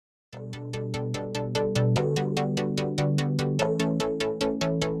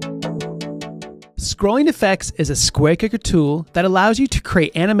Scrolling Effects is a SquareKicker tool that allows you to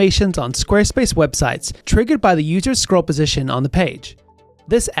create animations on Squarespace websites triggered by the user's scroll position on the page.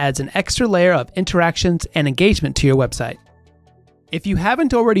 This adds an extra layer of interactions and engagement to your website. If you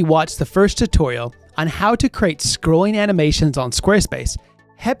haven't already watched the first tutorial on how to create scrolling animations on Squarespace,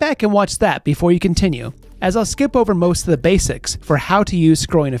 head back and watch that before you continue, as I'll skip over most of the basics for how to use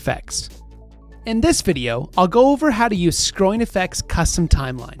scrolling effects. In this video, I'll go over how to use Scrolling Effects Custom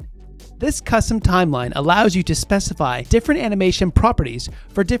Timeline. This custom timeline allows you to specify different animation properties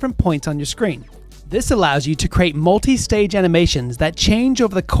for different points on your screen. This allows you to create multi-stage animations that change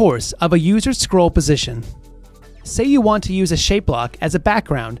over the course of a user's scroll position. Say you want to use a shape block as a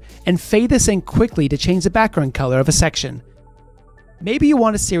background and fade this in quickly to change the background color of a section. Maybe you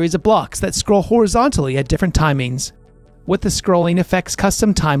want a series of blocks that scroll horizontally at different timings. With the Scrolling Effects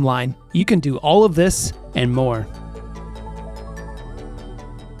Custom Timeline, you can do all of this and more.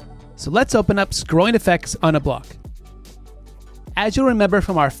 So let's open up Scrolling Effects on a block. As you'll remember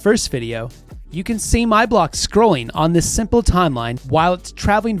from our first video, you can see my block scrolling on this simple timeline while it's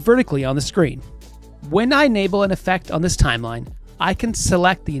traveling vertically on the screen. When I enable an effect on this timeline, I can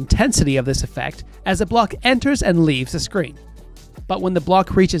select the intensity of this effect as the block enters and leaves the screen. But when the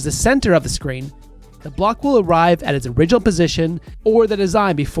block reaches the center of the screen, the block will arrive at its original position or the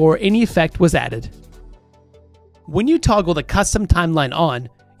design before any effect was added. When you toggle the custom timeline on,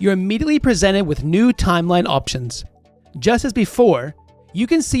 you're immediately presented with new timeline options. Just as before, you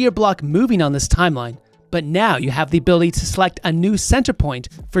can see your block moving on this timeline, but now you have the ability to select a new center point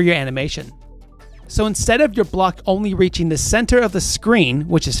for your animation. So instead of your block only reaching the center of the screen,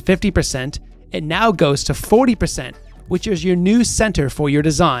 which is 50%, it now goes to 40%, which is your new center for your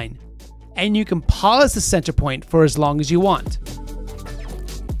design. And you can pause the center point for as long as you want.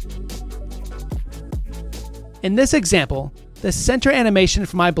 In this example, the center animation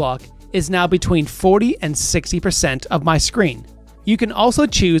for my block is now between 40 and 60% of my screen. You can also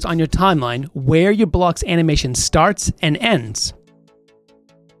choose on your timeline where your block's animation starts and ends.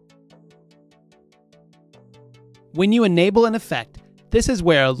 When you enable an effect, this is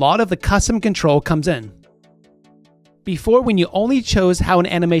where a lot of the custom control comes in. Before, when you only chose how an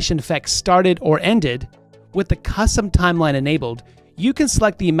animation effect started or ended, with the custom timeline enabled, you can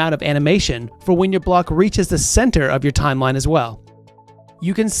select the amount of animation for when your block reaches the center of your timeline as well.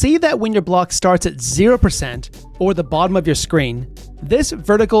 You can see that when your block starts at 0% or the bottom of your screen, this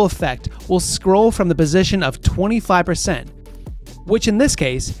vertical effect will scroll from the position of 25%, which in this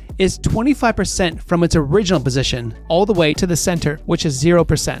case is 25% from its original position all the way to the center, which is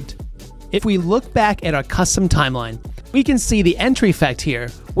 0%. If we look back at our custom timeline, we can see the entry effect here,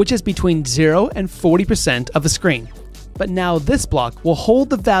 which is between 0 and 40% of the screen. But now this block will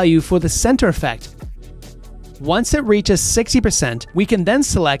hold the value for the center effect. Once it reaches 60%, we can then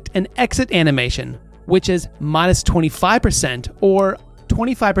select an exit animation, which is minus 25% or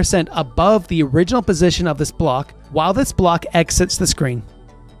 25% above the original position of this block while this block exits the screen.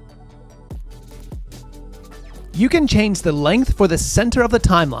 You can change the length for the center of the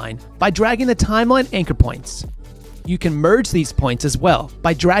timeline by dragging the timeline anchor points. You can merge these points as well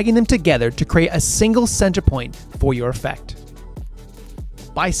by dragging them together to create a single center point for your effect.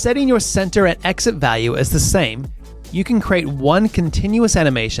 By setting your center and exit value as the same, you can create one continuous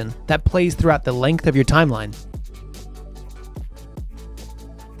animation that plays throughout the length of your timeline.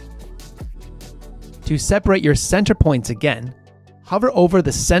 To separate your center points again, hover over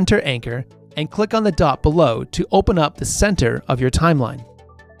the center anchor and click on the dot below to open up the center of your timeline.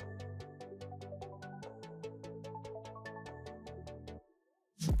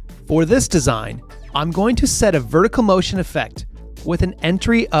 For this design, I'm going to set a vertical motion effect with an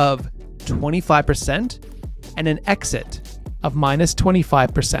entry of 25% and an exit of minus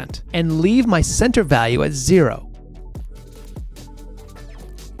 25% and leave my center value at 0.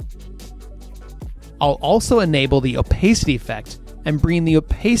 I'll also enable the opacity effect and bring the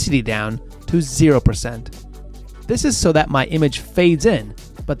opacity down to 0%. This is so that my image fades in,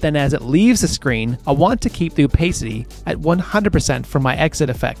 but then as it leaves the screen, I want to keep the opacity at 100% for my exit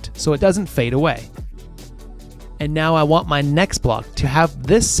effect so it doesn't fade away. And now I want my next block to have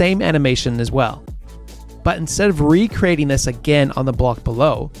this same animation as well. But instead of recreating this again on the block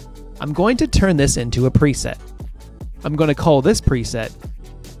below, I'm going to turn this into a preset. I'm going to call this preset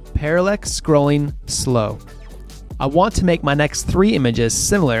Parallax Scrolling Slow. I want to make my next 3 images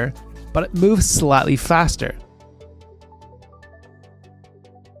similar, but it moves slightly faster.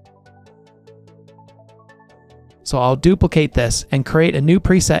 So I'll duplicate this and create a new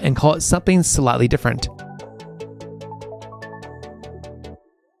preset and call it something slightly different.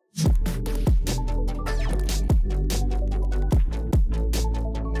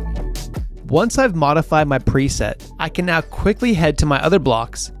 Once I've modified my preset, I can now quickly head to my other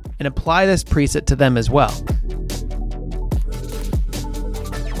blocks and apply this preset to them as well.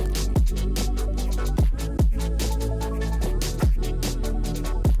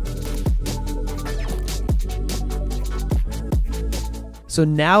 So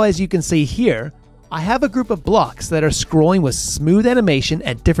now, as you can see here, I have a group of blocks that are scrolling with smooth animation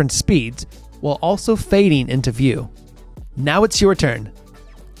at different speeds while also fading into view. Now it's your turn.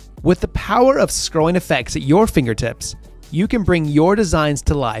 With the power of scrolling effects at your fingertips, you can bring your designs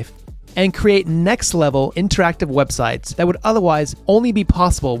to life and create next-level interactive websites that would otherwise only be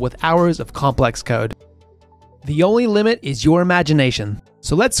possible with hours of complex code. The only limit is your imagination,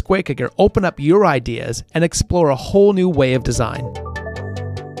 so let SquareKicker open up your ideas and explore a whole new way of design.